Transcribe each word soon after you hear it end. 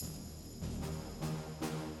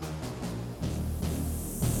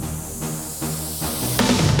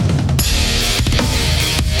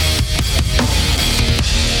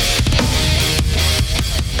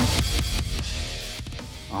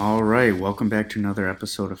right, welcome back to another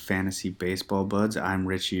episode of Fantasy Baseball Buds. I'm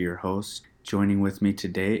Richie, your host. Joining with me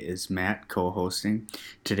today is Matt, co-hosting.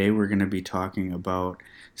 Today we're going to be talking about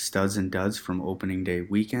studs and duds from opening day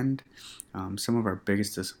weekend, some of our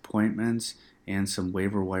biggest disappointments, and some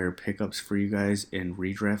waiver wire pickups for you guys in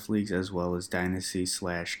redraft leagues as well as dynasty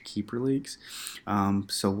slash keeper leagues.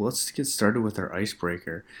 So let's get started with our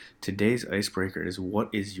icebreaker. Today's icebreaker is, what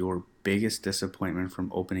is your biggest disappointment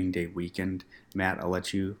from opening day weekend? Matt, I'll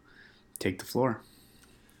let you take the floor.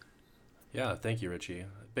 Yeah, thank you, Richie.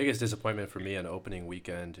 Biggest disappointment for me on opening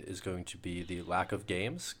weekend is going to be the lack of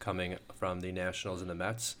games coming from the Nationals and the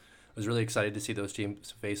Mets. I was really excited to see those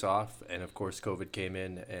teams face off, and of course, COVID came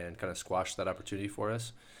in and kind of squashed that opportunity for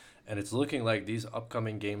us. And it's looking like these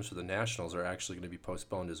upcoming games for the Nationals are actually going to be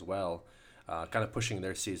postponed as well, kind of pushing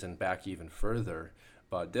their season back even further.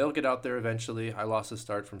 But they'll get out there eventually. I lost a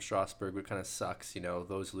start from Strasburg, which kind of sucks. You know,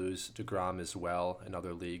 those lose DeGrom as well in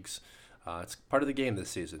other leagues. It's part of the game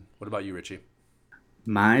this season. What about you, Richie?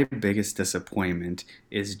 My biggest disappointment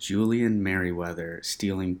is Julian Merriweather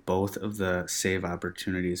stealing both of the save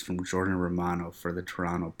opportunities from Jordan Romano for the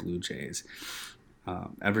Toronto Blue Jays.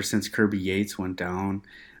 Ever since Kirby Yates went down,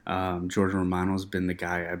 Jordan Romano's been the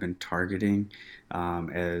guy I've been targeting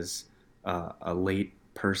as a late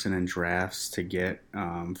person in drafts to get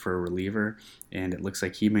for a reliever, and it looks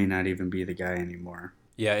like he may not even be the guy anymore.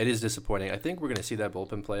 Yeah, it is disappointing. I think we're going to see that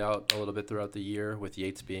bullpen play out a little bit throughout the year with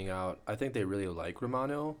Yates being out. I think they really like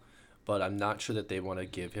Romano, but I'm not sure that they want to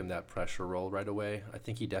give him that pressure role right away. I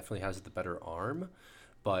think he definitely has the better arm,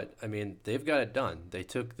 but I mean, they've got it done. They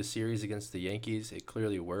took the series against the Yankees. It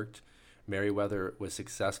clearly worked. Merriweather was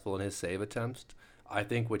successful in his save attempts. I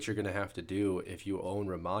think what you're going to have to do if you own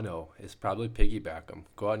Romano is probably piggyback him.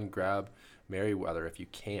 Go out and grab Merriweather if you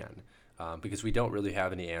can, because we don't really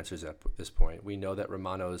have any answers at this point. We know that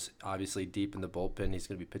Romano's obviously deep in the bullpen. He's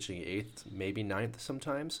going to be pitching eighth, maybe ninth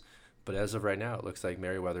sometimes. But as of right now, it looks like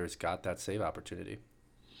Merriweather's got that save opportunity.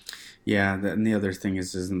 Yeah, and the other thing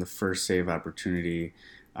is in the first save opportunity,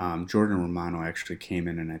 Jordan Romano actually came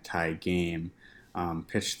in a tie game,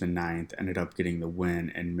 pitched the ninth, ended up getting the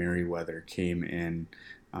win, and Merriweather came in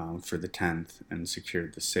for the 10th and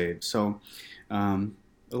secured the save. So a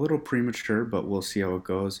little premature, but we'll see how it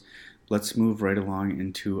goes. Let's move right along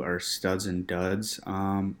into our studs and duds.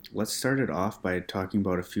 Let's start it off by talking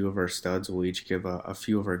about a few of our studs. We'll each give a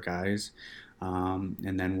few of our guys,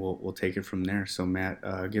 and then we'll take it from there. So Matt,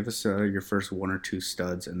 give us your first one or two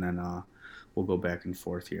studs, and then we'll go back and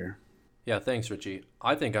forth here. Yeah, thanks, Richie.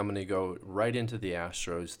 I think I'm going to go right into the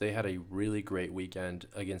Astros. They had a really great weekend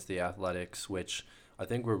against the Athletics, which I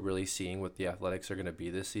think we're really seeing what the Athletics are going to be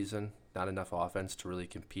this season. Not enough offense to really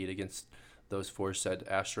compete against those four said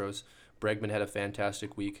Astros. Bregman had a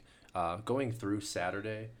fantastic week. Going through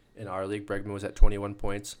Saturday in our league, Bregman was at 21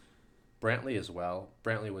 points. Brantley as well.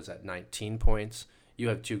 Brantley was at 19 points. You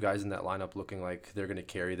have two guys in that lineup looking like they're going to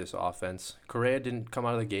carry this offense. Correa didn't come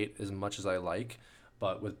out of the gate as much as I like,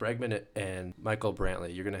 but with Bregman and Michael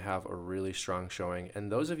Brantley, you're going to have a really strong showing.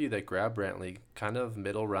 And those of you that grab Brantley, kind of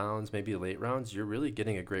middle rounds, maybe late rounds, you're really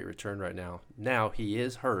getting a great return right now. Now, he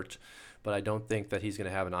is hurt, but I don't think that he's going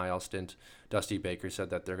to have an IL stint. Dusty Baker said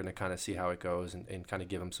that they're going to kind of see how it goes and kind of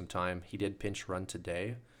give him some time. He did pinch run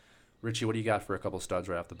today. Richie, what do you got for a couple studs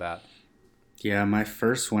right off the bat? Yeah, my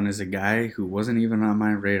first one is a guy who wasn't even on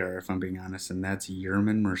my radar, if I'm being honest, and that's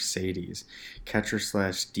Yerman Mercedes, catcher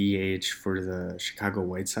slash DH for the Chicago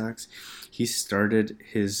White Sox. He started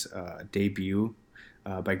his debut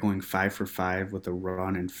by going 5 for 5 with a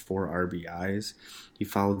run and 4 RBIs. He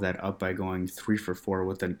followed that up by going 3 for 4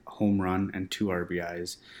 with a home run and 2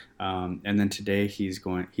 RBIs. And then today he's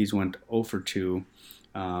went 0 for 2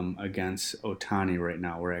 against Otani right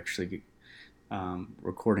now. We're actually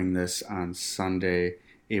recording this on Sunday,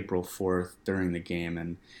 April 4th during the game,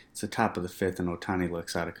 and it's the top of the fifth, and Otani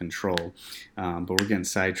looks out of control. But we're getting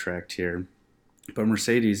sidetracked here. But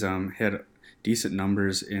Mercedes had decent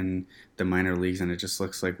numbers in the minor leagues, and it just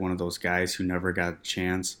looks like one of those guys who never got a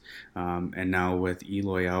chance. And now with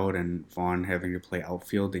Eloy out and Vaughn having to play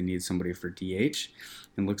outfield, they need somebody for DH.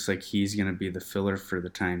 And looks like he's going to be the filler for the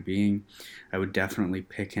time being. I would definitely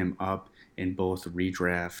pick him up in both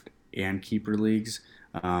redraft and keeper leagues,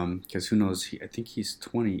 because who knows? I think he's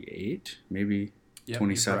 28, maybe Yep, you're correct.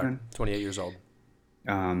 27. 28 years old.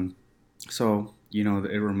 Um, so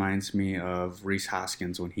it reminds me of Reese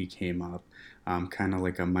Hoskins when he came up, kind of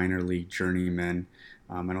like a minor league journeyman.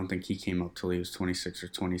 I don't think he came up till he was 26 or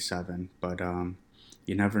 27, but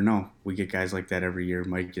you never know. We get guys like that every year.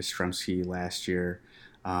 Mike Yastrzemski last year.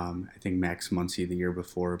 I think Max Muncy the year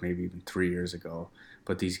before, maybe even 3 years ago.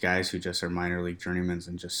 But these guys who just are minor league journeymen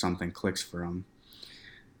and just something clicks for them.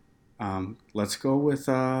 Let's go with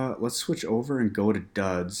let's switch over and go to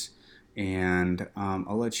duds, and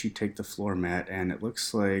I'll let you take the floor, Matt. And it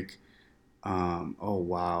looks like oh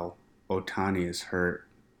wow, Otani is hurt.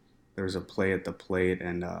 There was a play at the plate,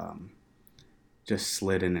 and just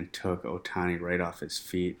slid in and took Otani right off his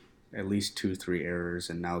feet. At least two, three errors,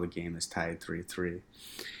 and now the game is tied 3-3.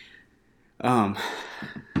 Um,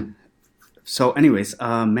 anyways,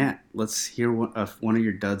 Matt, let's hear one of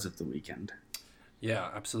your duds of the weekend. Yeah,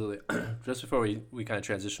 absolutely. Just before we kind of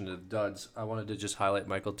transition to the duds, I wanted to just highlight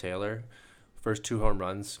Michael Taylor. First two home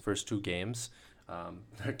runs, first two games.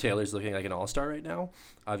 Taylor's looking like an all-star right now.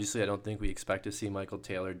 Obviously, I don't think we expect to see Michael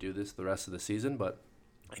Taylor do this the rest of the season, but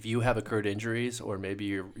if you have occurred injuries or maybe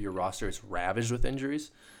your roster is ravaged with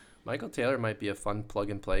injuries, Michael Taylor might be a fun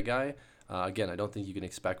plug-and-play guy. Again, I don't think you can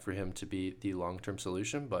expect for him to be the long-term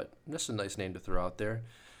solution, but just a nice name to throw out there.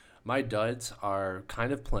 My duds are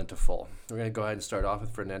kind of plentiful. We're going to go ahead and start off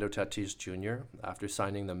with Fernando Tatis Jr. After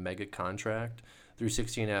signing the mega contract, through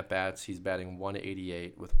 16 at-bats, he's batting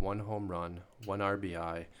 188 with one home run, one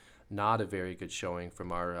RBI. Not a very good showing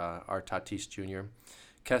from our Tatis Jr.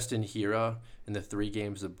 Keston Hiura, in the 3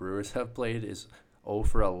 games the Brewers have played, is 0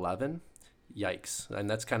 for 11. Yikes. And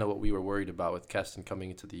that's kind of what we were worried about with Keston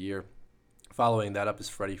coming into the year. Following that up is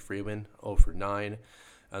Freddie Freeman, 0 for 9.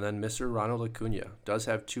 And then Mr. Ronald Acuna does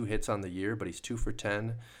have 2 hits on the year, but he's 2 for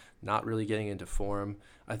 10, not really getting into form.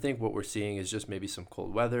 I think what we're seeing is just maybe some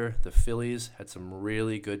cold weather. The Phillies had some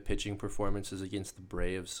really good pitching performances against the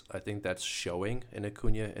Braves. I think that's showing in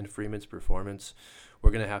Acuna and Freeman's performance.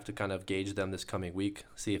 We're going to have to kind of gauge them this coming week,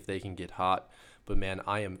 see if they can get hot. But man,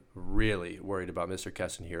 I am really worried about Mr.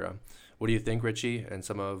 Keston Hiura. What do you think, Richie, and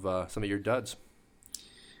some of your duds?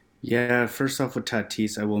 Yeah, first off with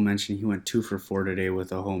Tatis, I will mention he went 2 for 4 today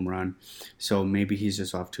with a home run. So maybe he's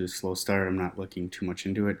just off to a slow start. I'm not looking too much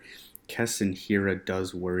into it. Keston Hira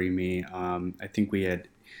does worry me. I think we had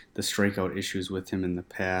the strikeout issues with him in the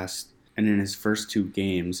past. And in his first 2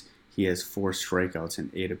 games, he has 4 strikeouts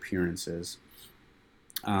in 8 appearances.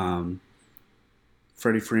 Um,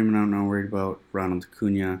 Freddie Freeman, I'm not worried about. Ronald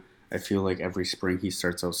Acuna, I feel like every spring he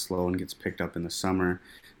starts out slow and gets picked up in the summer.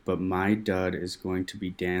 But my dud is going to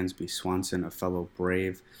be Dansby Swanson, a fellow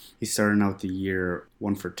Brave. He's starting out the year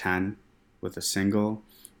 1 for 10 with a single,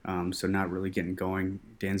 so not really getting going.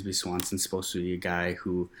 Dansby Swanson's supposed to be a guy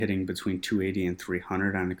who hitting between 280 and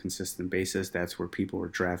 300 on a consistent basis. That's where people were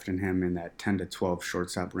drafting him in that 10 to 12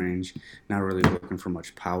 shortstop range. Not really looking for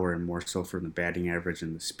much power and more so for the batting average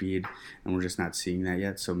and the speed. And we're just not seeing that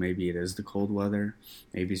yet. So maybe it is the cold weather.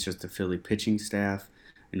 Maybe it's just the Philly pitching staff.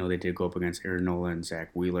 I know they did go up against Aaron Nola and Zach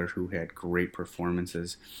Wheeler, who had great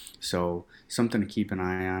performances. So something to keep an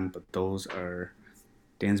eye on. But those are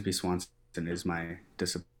Dansby Swanson is my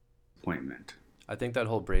disappointment. I think that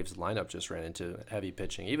whole Braves lineup just ran into heavy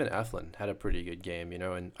pitching. Even Eflin had a pretty good game,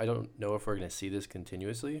 and I don't know if we're going to see this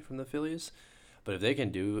continuously from the Phillies, but if they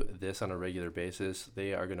can do this on a regular basis,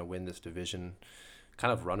 they are going to win this division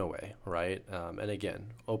kind of runaway, right? And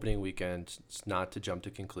again, opening weekend, it's not to jump to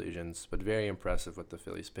conclusions, but very impressive what the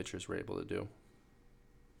Phillies pitchers were able to do.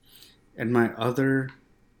 And my other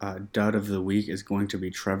dud of the week is going to be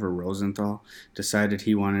Trevor Rosenthal. Decided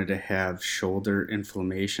he wanted to have shoulder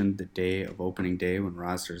inflammation the day of opening day when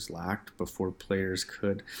rosters locked before players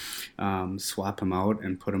could swap him out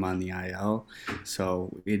and put him on the IL.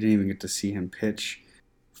 So we didn't even get to see him pitch.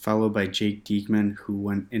 Followed by Jake Diekman, who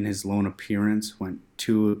went in his lone appearance, went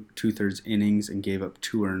two thirds innings and gave up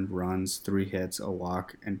 2 earned runs, 3 hits, a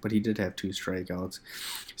walk, but he did have 2 strikeouts.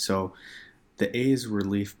 So the A's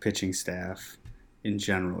relief pitching staff in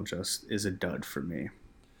general just is a dud for me.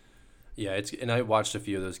 Yeah, and I watched a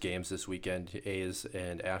few of those games this weekend, A's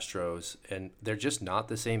and Astros, and they're just not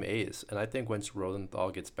the same A's. And I think once Rosenthal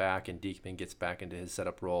gets back and Diekman gets back into his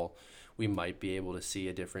setup role, we might be able to see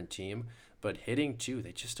a different team. But hitting too,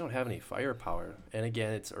 they just don't have any firepower. And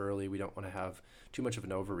again, it's early. We don't want to have too much of an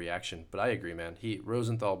overreaction. But I agree, man.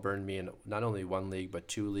 Rosenthal burned me in not only one league but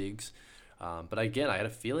 2 leagues. But again, I had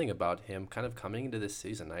a feeling about him kind of coming into this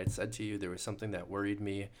season. I had said to you there was something that worried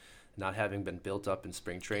me, not having been built up in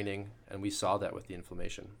spring training, and we saw that with the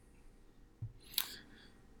inflammation.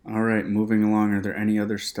 All right, moving along. Are there any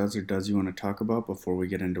other studs or duds you want to talk about before we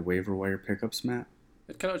get into waiver wire pickups, Matt?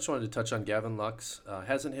 I kind of just wanted to touch on Gavin Lux.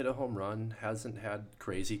 Hasn't hit a home run, hasn't had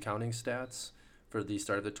crazy counting stats for the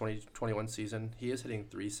start of the 2021 season. He is hitting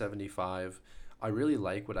 375. I really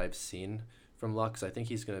like what I've seen from Lux. I think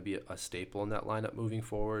he's going to be a staple in that lineup moving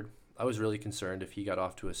forward. I was really concerned if he got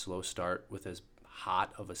off to a slow start with as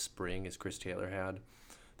hot of a spring as Chris Taylor had,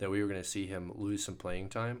 that we were going to see him lose some playing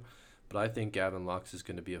time. but I think Gavin Lux is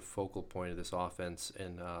going to be a focal point of this offense.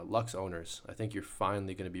 And Lux owners, I think you're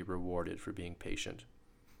finally going to be rewarded for being patient.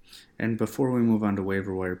 And before we move on to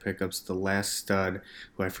waiver wire pickups, the last stud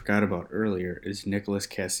who I forgot about earlier is Nicholas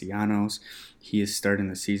Castellanos. He is starting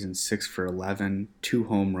the season 6 for 11, 2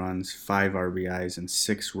 home runs, 5 RBIs, and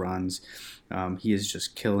 6 runs. He is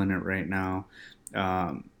just killing it right now.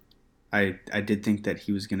 Um, I did think that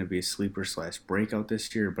he was going to be a sleeper slash breakout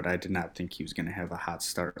this year, but I did not think he was going to have a hot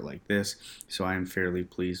start like this. So I am fairly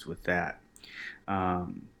pleased with that.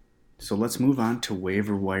 Um, so let's move on to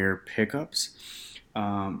waiver wire pickups.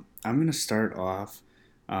 I'm going to start off,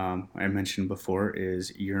 I mentioned before,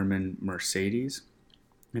 is Yerman Mercedes.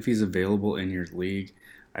 If he's available in your league,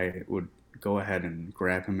 I would go ahead and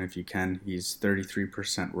grab him if you can. He's 33%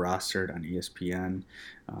 rostered on ESPN.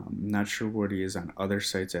 Not sure what he is on other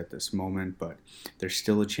sites at this moment, but there's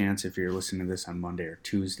still a chance if you're listening to this on Monday or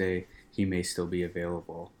Tuesday, he may still be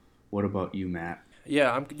available. What about you, Matt?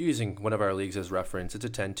 Yeah, I'm using one of our leagues as reference. It's a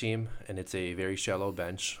 10 team and it's a very shallow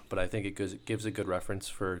bench, but I think gives a good reference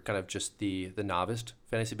for kind of just the novice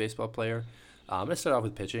fantasy baseball player. I'm going to start off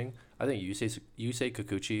with pitching. I think Yusei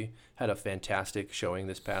Kikuchi had a fantastic showing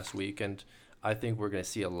this past week, and I think we're going to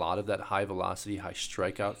see a lot of that high velocity, high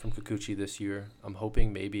strikeout from Kikuchi this year. I'm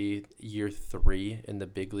hoping maybe year 3 in the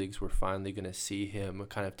big leagues, we're finally going to see him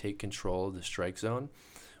kind of take control of the strike zone.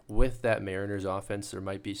 With that Mariners offense, there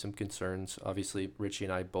might be some concerns. Obviously, Richie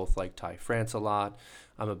and I both like Ty France a lot.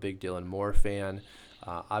 I'm a big Dylan Moore fan.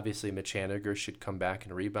 Obviously, Mitch Haniger should come back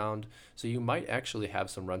and rebound. So you might actually have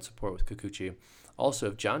some run support with Kikuchi. Also,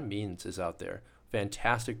 if John Means is out there,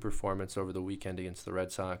 fantastic performance over the weekend against the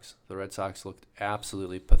Red Sox. The Red Sox looked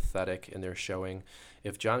absolutely pathetic in their showing.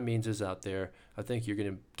 If John Means is out there, I think you're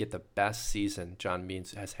going to get the best season John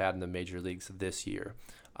Means has had in the major leagues this year.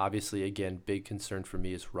 Obviously, again, big concern for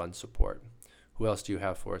me is run support. Who else do you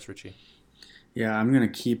have for us, Richie? Yeah, I'm going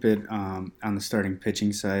to keep it on the starting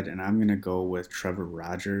pitching side, and I'm going to go with Trevor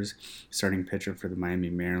Rogers, starting pitcher for the Miami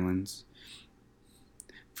Marlins.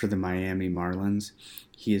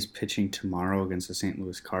 He is pitching tomorrow against the St.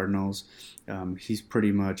 Louis Cardinals. He's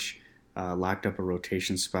pretty much locked up a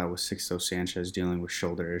rotation spot with Sixto Sanchez dealing with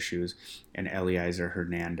shoulder issues and Eliezer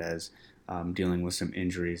Hernandez dealing with some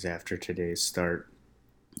injuries after today's start.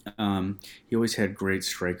 He always had great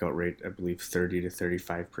strikeout rate, I believe 30 to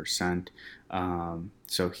 35%.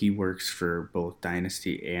 So he works for both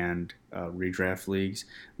dynasty and redraft leagues.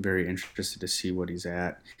 Very interested to see what he's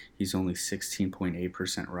at. He's only 16.8%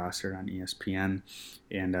 rostered on ESPN,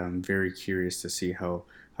 and I'm very curious to see how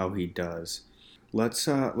he does. Let's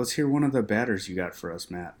hear one of the batters you got for us,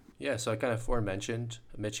 Matt. Yeah, so I kind of aforementioned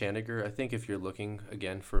Mitch Haniger. I think if you're looking,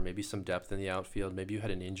 again, for maybe some depth in the outfield, maybe you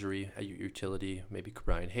had an injury at your utility, maybe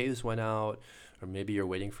Brian Hayes went out, or maybe you're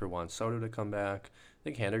waiting for Juan Soto to come back. I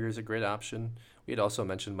think Haniger is a great option. We had also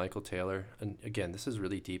mentioned Michael Taylor. And again, this is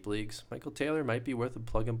really deep leagues. Michael Taylor might be worth a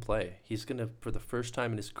plug and play. He's going to, for the first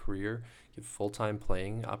time in his career, get full-time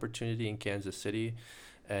playing opportunity in Kansas City.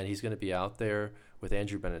 And he's going to be out there with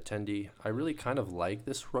Andrew Benintendi. I really kind of like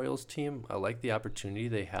this Royals team. I like the opportunity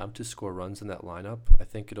they have to score runs in that lineup. I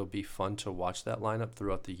think it'll be fun to watch that lineup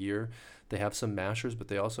throughout the year. They have some mashers, but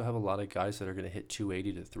they also have a lot of guys that are going to hit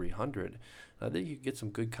 280 to 300. I think you get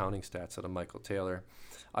some good counting stats out of Michael Taylor.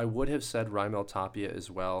 I would have said Raimel Tapia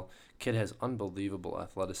as well. Kid has unbelievable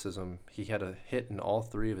athleticism. He had a hit in all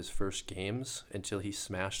 3 of his first games until he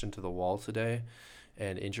smashed into the wall today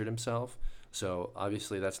and injured himself. So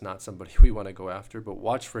obviously that's not somebody we want to go after, but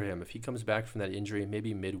watch for him. If he comes back from that injury,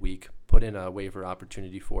 maybe midweek, put in a waiver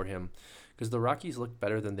opportunity for him because the Rockies look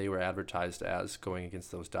better than they were advertised as going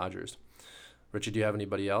against those Dodgers. Richard, do you have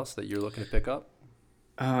anybody else that you're looking to pick up?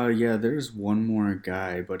 Yeah, there's one more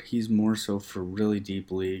guy, but he's more so for really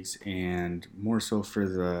deep leagues and more so for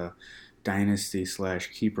the dynasty slash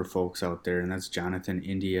keeper folks out there, and that's Jonathan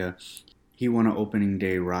India. He won an opening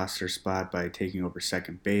day roster spot by taking over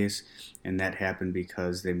second base, and that happened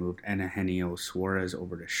because they moved Eugenio Suarez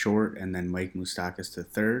over to short and then Mike Moustakas to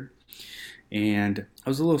third. And I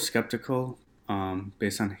was a little skeptical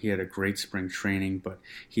based on he had a great spring training, but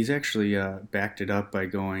he's actually backed it up by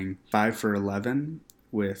going 5 for 11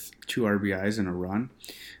 with 2 RBIs and a run.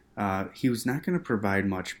 He was not going to provide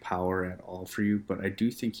much power at all for you, but I do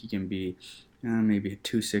think he can be maybe a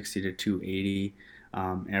 260 to 280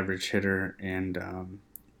 average hitter and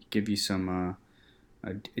give you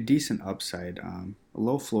a decent upside, a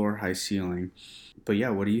low floor, high ceiling. But yeah,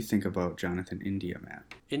 what do you think about Jonathan India, Matt?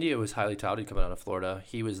 India was highly touted coming out of Florida.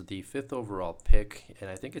 He was the 5th overall pick, and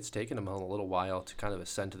I think it's taken him a little while to kind of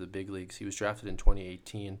ascend to the big leagues. He was drafted in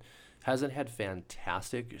 2018, hasn't had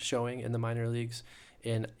fantastic showing in the minor leagues,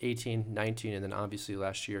 in 18, 19, and then obviously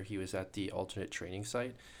last year he was at the alternate training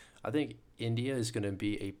site. I think India is going to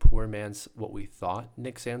be a poor man's what we thought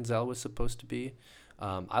Nick Sanzel was supposed to be.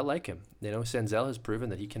 I like him. Sanzel has proven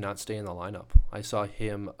that he cannot stay in the lineup. I saw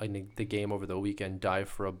him in the game over the weekend dive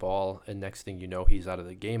for a ball, and next thing you know, he's out of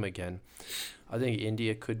the game again. I think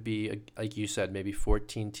India could be, like you said, maybe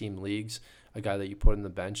 14-team leagues, a guy that you put on the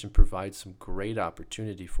bench and provide some great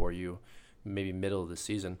opportunity for you, maybe middle of the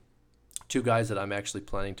season. Two guys that I'm actually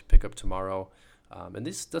planning to pick up tomorrow. And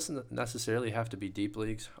this doesn't necessarily have to be deep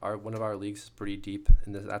leagues. One of our leagues is pretty deep,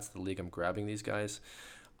 and that's the league I'm grabbing these guys.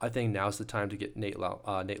 I think now's the time to get Nate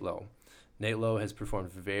Lowe. Nate Lowe has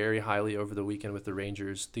performed very highly over the weekend with the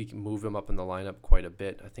Rangers. They can move him up in the lineup quite a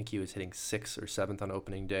bit. I think he was hitting 6th or 7th on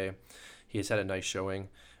opening day. He has had a nice showing.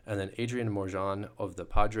 And then Adrian Morjan of the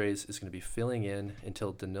Padres is going to be filling in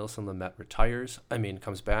until Dinelson Lamet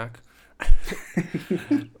comes back.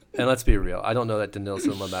 And let's be real. I don't know that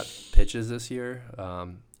Dinelson Lamet pitches this year.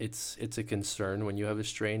 It's a concern when you have a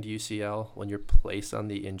strained UCL, when you're placed on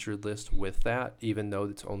the injured list with that, even though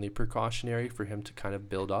it's only precautionary for him to kind of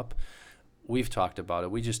build up. We've talked about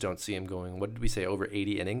it. We just don't see him going, what did we say, over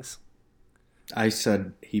 80 innings? I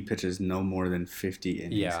said he pitches no more than 50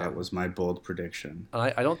 innings. Yeah. That was my bold prediction.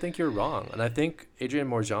 I don't think you're wrong. And I think Adrian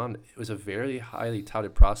Morjan was a very highly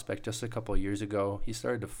touted prospect just a couple of years ago. He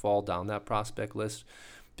started to fall down that prospect list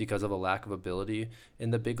because of a lack of ability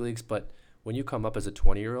in the big leagues. But when you come up as a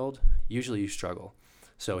 20-year-old, usually you struggle.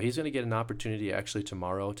 So he's going to get an opportunity actually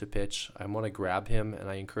tomorrow to pitch. I want to grab him, and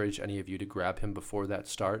I encourage any of you to grab him before that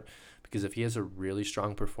start, because if he has a really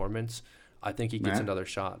strong performance, I think he gets Matt? another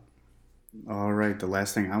shot. All right, the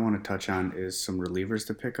last thing I want to touch on is some relievers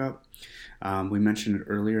to pick up. We mentioned it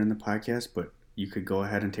earlier in the podcast, but you could go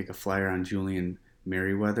ahead and take a flyer on Julian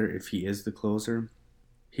Merriweather if he is the closer.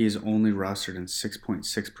 He is only rostered in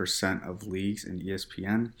 6.6% of leagues in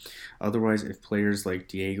ESPN. Otherwise, if players like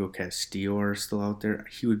Diego Castillo are still out there,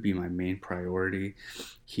 he would be my main priority.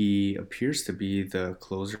 He appears to be the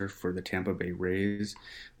closer for the Tampa Bay Rays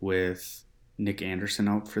with Nick Anderson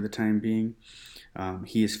out for the time being.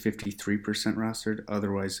 He is 53% rostered.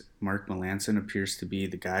 Otherwise, Mark Melancon appears to be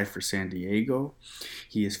the guy for San Diego.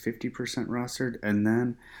 He is 50% rostered. And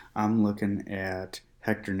then I'm looking at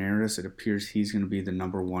Hector Neris. It appears he's going to be the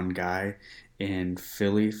number one guy in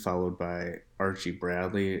Philly, followed by Archie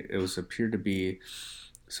Bradley. It was appeared to be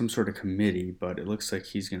some sort of committee, but it looks like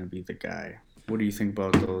he's going to be the guy. What do you think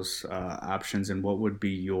about those options, and what would be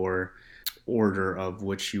your order of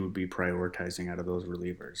which you would be prioritizing out of those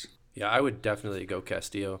relievers? Yeah, I would definitely go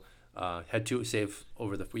Castillo. Had two save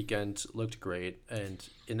over the weekend, looked great. And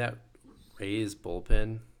in that Rays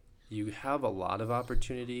bullpen, you have a lot of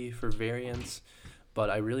opportunity for variance, but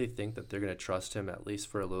I really think that they're going to trust him at least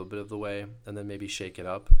for a little bit of the way and then maybe shake it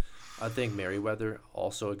up. I think Merriweather,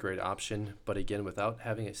 also a great option, but again, without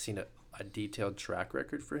having seen a detailed track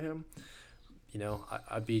record for him,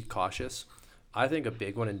 I'd be cautious. I think a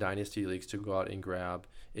big one in Dynasty Leagues to go out and grab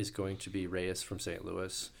is going to be Reyes from St.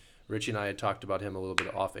 Louis. Richie and I had talked about him a little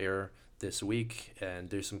bit off air this week, and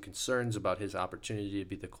there's some concerns about his opportunity to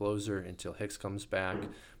be the closer until Hicks comes back.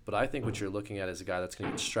 But I think what you're looking at is a guy that's going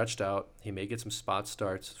to get stretched out. He may get some spot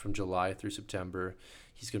starts from July through September.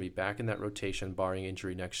 He's going to be back in that rotation, barring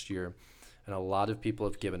injury next year. And a lot of people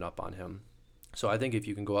have given up on him. So I think if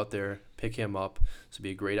you can go out there, pick him up, this would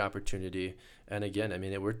be a great opportunity. And again,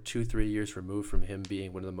 we're 2-3 years removed from him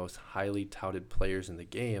being one of the most highly touted players in the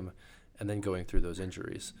game and then going through those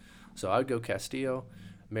injuries. So I would go Castillo,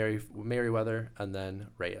 Merriweather, and then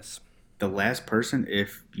Reyes. The last person,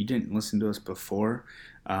 if you didn't listen to us before,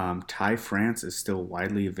 Ty France is still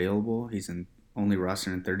widely available. He's only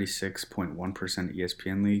rostered in 36.1%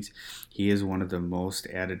 ESPN leagues. He is one of the most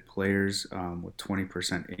added players with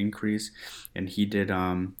 20% increase, and he did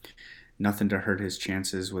nothing to hurt his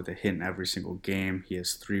chances with a hit in every single game. He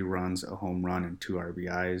has 3 runs, a home run, and 2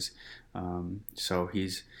 RBIs. So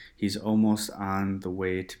he's almost on the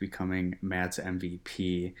way to becoming Matt's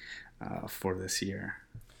MVP for this year.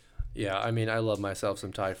 Yeah, I love myself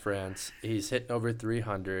some Ty France. He's hitting over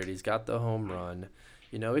 300. He's got the home run.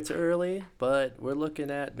 It's early, but we're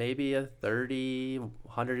looking at maybe a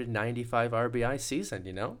 195 RBI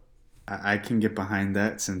season. I can get behind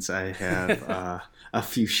that since I have a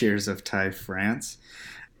few shares of Ty France.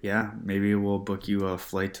 Yeah, maybe we'll book you a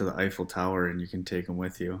flight to the Eiffel Tower and you can take him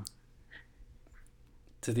with you.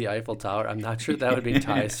 To the Eiffel Tower? I'm not sure that would be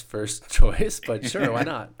Ty's first choice, but sure, why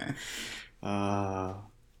not?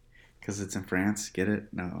 Because it's in France. Get it?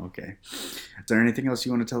 No, okay. Is there anything else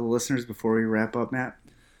you want to tell the listeners before we wrap up, Matt?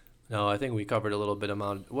 No, I think we covered a little bit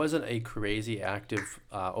amount. It wasn't a crazy active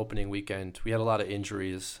opening weekend. We had a lot of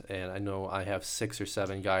injuries, and I know I have 6 or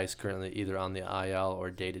 7 guys currently either on the IL or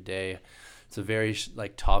day to day. It's a very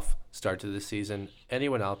tough start to the season.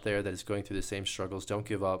 Anyone out there that is going through the same struggles, don't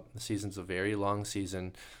give up. The season's a very long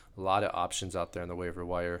season. A lot of options out there on the waiver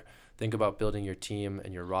wire. Think about building your team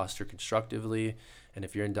and your roster constructively. And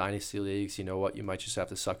if you're in dynasty leagues, you know what? You might just have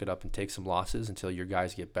to suck it up and take some losses until your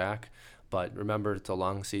guys get back. But remember, it's a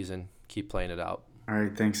long season. Keep playing it out. All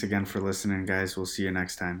right, thanks again for listening, guys. We'll see you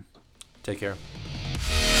next time. Take care.